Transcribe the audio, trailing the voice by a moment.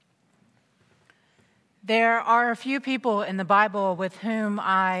There are a few people in the Bible with whom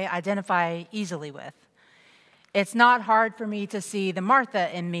I identify easily with. It's not hard for me to see the Martha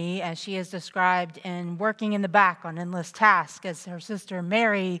in me, as she is described in working in the back on endless task as her sister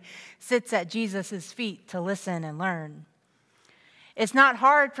Mary sits at Jesus' feet to listen and learn. It's not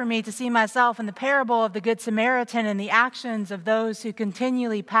hard for me to see myself in the parable of the Good Samaritan and the actions of those who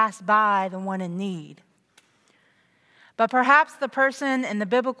continually pass by the one in need. But perhaps the person in the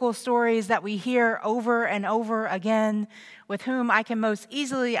biblical stories that we hear over and over again with whom I can most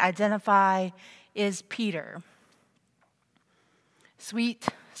easily identify is Peter. Sweet,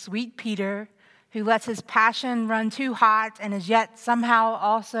 sweet Peter, who lets his passion run too hot and is yet somehow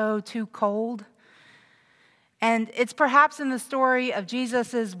also too cold. And it's perhaps in the story of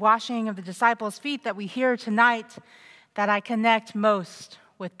Jesus' washing of the disciples' feet that we hear tonight that I connect most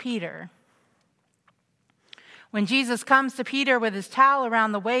with Peter. When Jesus comes to Peter with his towel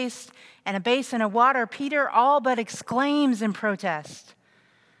around the waist and a basin of water, Peter all but exclaims in protest.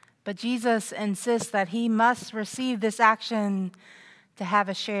 But Jesus insists that he must receive this action to have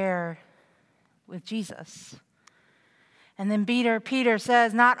a share with Jesus. And then Peter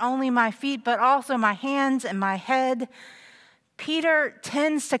says, not only my feet, but also my hands and my head. Peter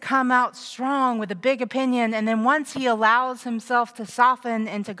tends to come out strong with a big opinion, and then once he allows himself to soften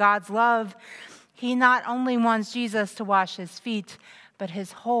into God's love, he not only wants Jesus to wash his feet, but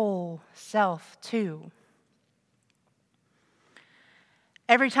his whole self too.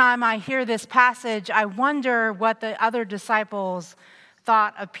 Every time I hear this passage, I wonder what the other disciples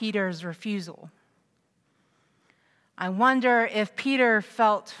thought of Peter's refusal. I wonder if Peter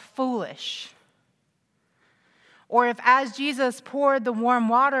felt foolish, or if as Jesus poured the warm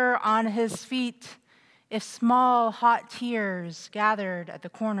water on his feet, if small hot tears gathered at the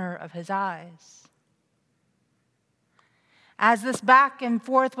corner of his eyes. As this back and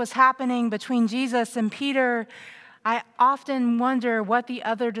forth was happening between Jesus and Peter, I often wonder what the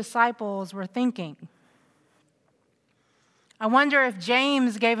other disciples were thinking. I wonder if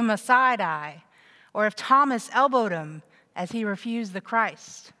James gave him a side eye, or if Thomas elbowed him as he refused the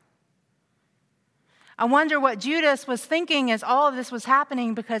Christ. I wonder what Judas was thinking as all of this was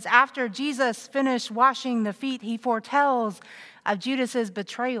happening, because after Jesus finished washing the feet, he foretells of Judas's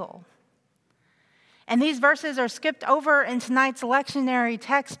betrayal. And these verses are skipped over in tonight's lectionary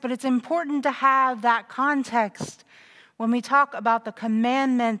text, but it's important to have that context when we talk about the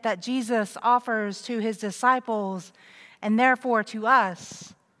commandment that Jesus offers to his disciples and therefore to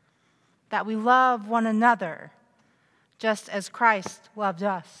us, that we love one another just as Christ loved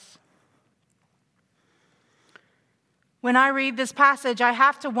us. When I read this passage, I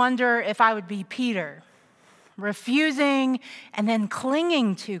have to wonder if I would be Peter, refusing and then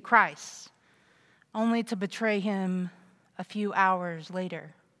clinging to Christ, only to betray him a few hours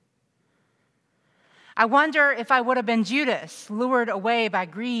later. I wonder if I would have been Judas, lured away by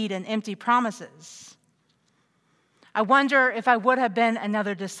greed and empty promises. I wonder if I would have been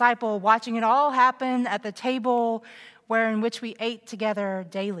another disciple, watching it all happen at the table in which we ate together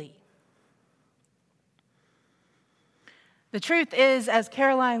daily. The truth is, as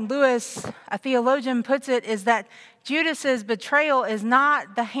Caroline Lewis, a theologian, puts it, is that Judas's betrayal is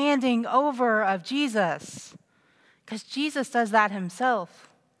not the handing over of Jesus, because Jesus does that himself.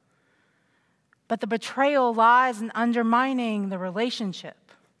 But the betrayal lies in undermining the relationship.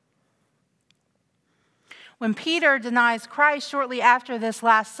 When Peter denies Christ shortly after this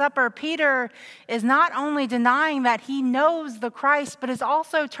Last Supper, Peter is not only denying that he knows the Christ, but is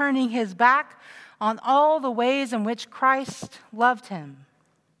also turning his back on all the ways in which Christ loved him.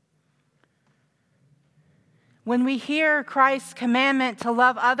 When we hear Christ's commandment to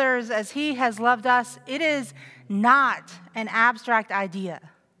love others as he has loved us, it is not an abstract idea,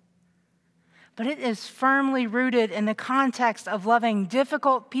 but it is firmly rooted in the context of loving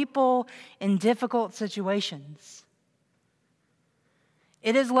difficult people in difficult situations.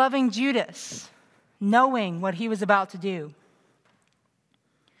 It is loving Judas, knowing what he was about to do.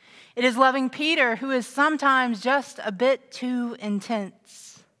 It is loving Peter, who is sometimes just a bit too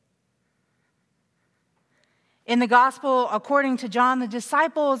intense. In the gospel, according to John, the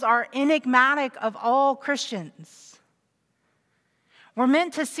disciples are enigmatic of all Christians. We're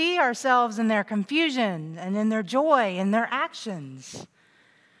meant to see ourselves in their confusion and in their joy, in their actions,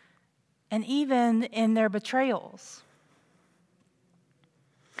 and even in their betrayals.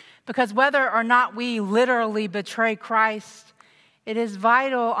 Because whether or not we literally betray Christ, it is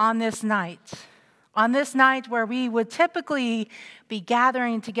vital on this night where we would typically be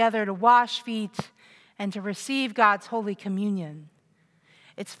gathering together to wash feet and to receive God's Holy Communion.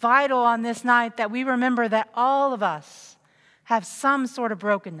 It's vital on this night that we remember that all of us have some sort of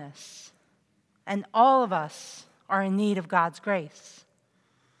brokenness, and all of us are in need of God's grace.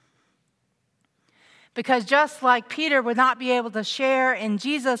 Because just like Peter would not be able to share in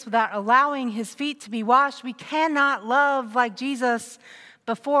Jesus without allowing his feet to be washed, we cannot love like Jesus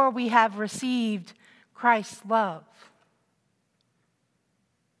before we have received Christ's love.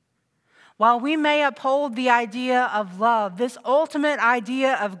 While we may uphold the idea of love, this ultimate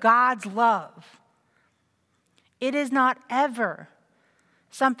idea of God's love, it is not ever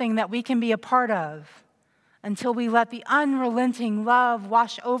something that we can be a part of until we let the unrelenting love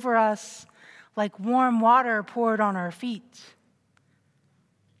wash over us like warm water poured on our feet.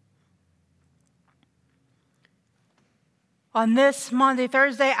 On this Maundy,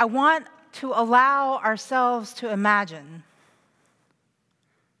 Thursday, I want to allow ourselves to imagine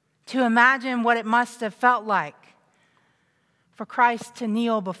what it must have felt like for Christ to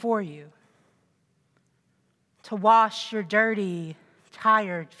kneel before you, to wash your dirty,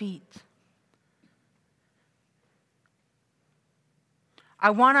 tired feet. I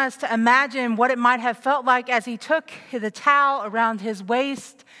want us to imagine what it might have felt like as he took the towel around his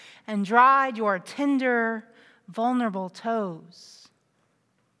waist and dried your tender, vulnerable toes.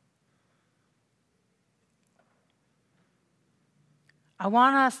 I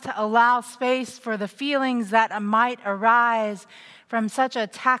want us to allow space for the feelings that might arise from such a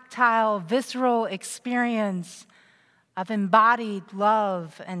tactile, visceral experience of embodied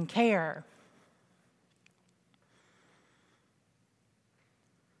love and care.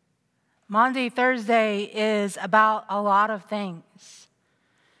 Maundy, Thursday is about a lot of things.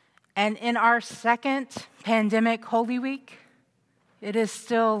 And in our second pandemic Holy Week, it is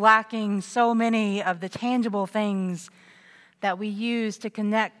still lacking so many of the tangible things that we use to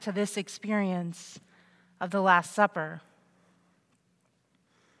connect to this experience of the Last Supper.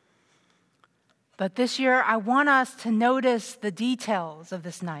 But this year, I want us to notice the details of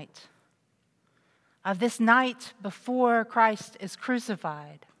this night before Christ is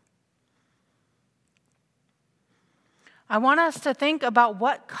crucified. I want us to think about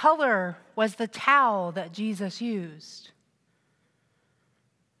what color was the towel that Jesus used.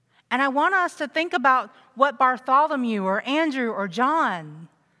 And I want us to think about what Bartholomew or Andrew or John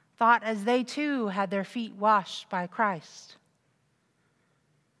thought as they too had their feet washed by Christ.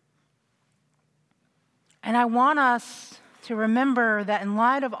 And I want us to remember that in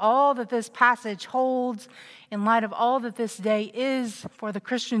light of all that this passage holds, in light of all that this day is for the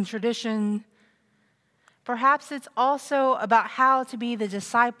Christian tradition, perhaps it's also about how to be a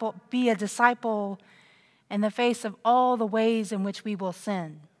disciple in the face of all the ways in which we will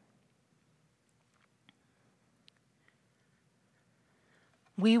sin.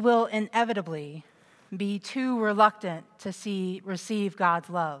 We will inevitably be too reluctant to receive God's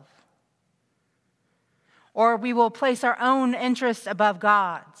love. Or we will place our own interests above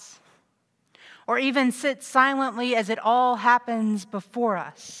God's. Or even sit silently as it all happens before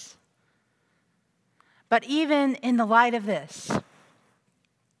us. But even in the light of this,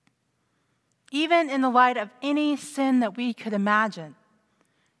 even in the light of any sin that we could imagine,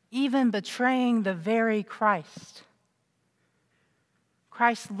 even betraying the very Christ,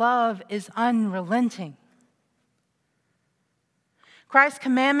 Christ's love is unrelenting. Christ's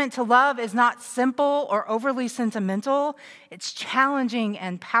commandment to love is not simple or overly sentimental. It's challenging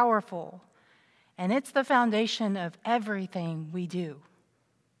and powerful. And it's the foundation of everything we do.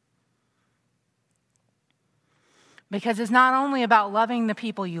 Because it's not only about loving the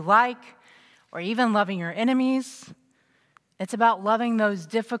people you like or even loving your enemies. It's about loving those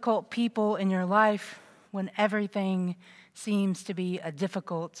difficult people in your life when everything seems to be a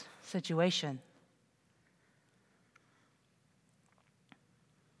difficult situation.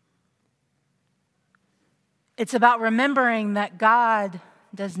 It's about remembering that God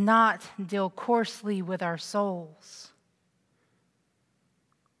does not deal coarsely with our souls.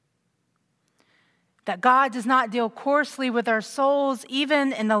 That God does not deal coarsely with our souls,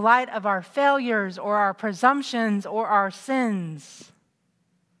 even in the light of our failures or our presumptions or our sins.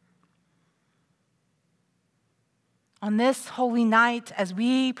 On this holy night, as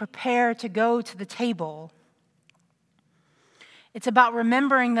we prepare to go to the table, it's about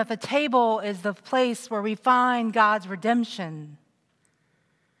remembering that the table is the place where we find God's redemption.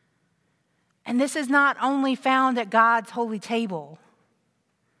 And this is not only found at God's holy table,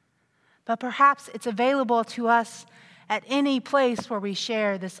 but perhaps it's available to us at any place where we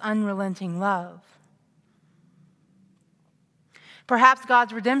share this unrelenting love. Perhaps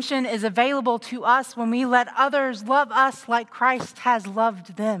God's redemption is available to us when we let others love us like Christ has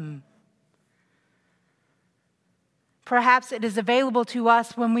loved them. Perhaps it is available to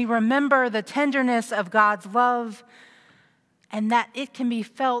us when we remember the tenderness of God's love and that it can be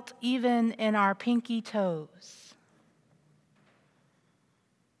felt even in our pinky toes.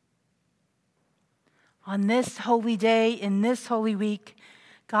 On this holy day, in this holy week,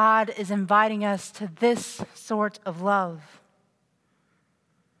 God is inviting us to this sort of love.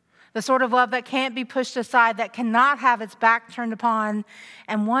 The sort of love that can't be pushed aside, that cannot have its back turned upon,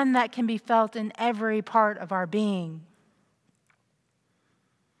 and one that can be felt in every part of our being.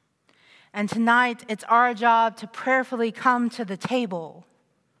 And tonight, it's our job to prayerfully come to the table,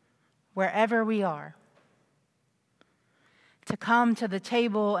 wherever we are. To come to the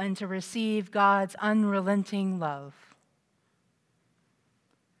table and to receive God's unrelenting love.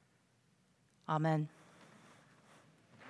 Amen.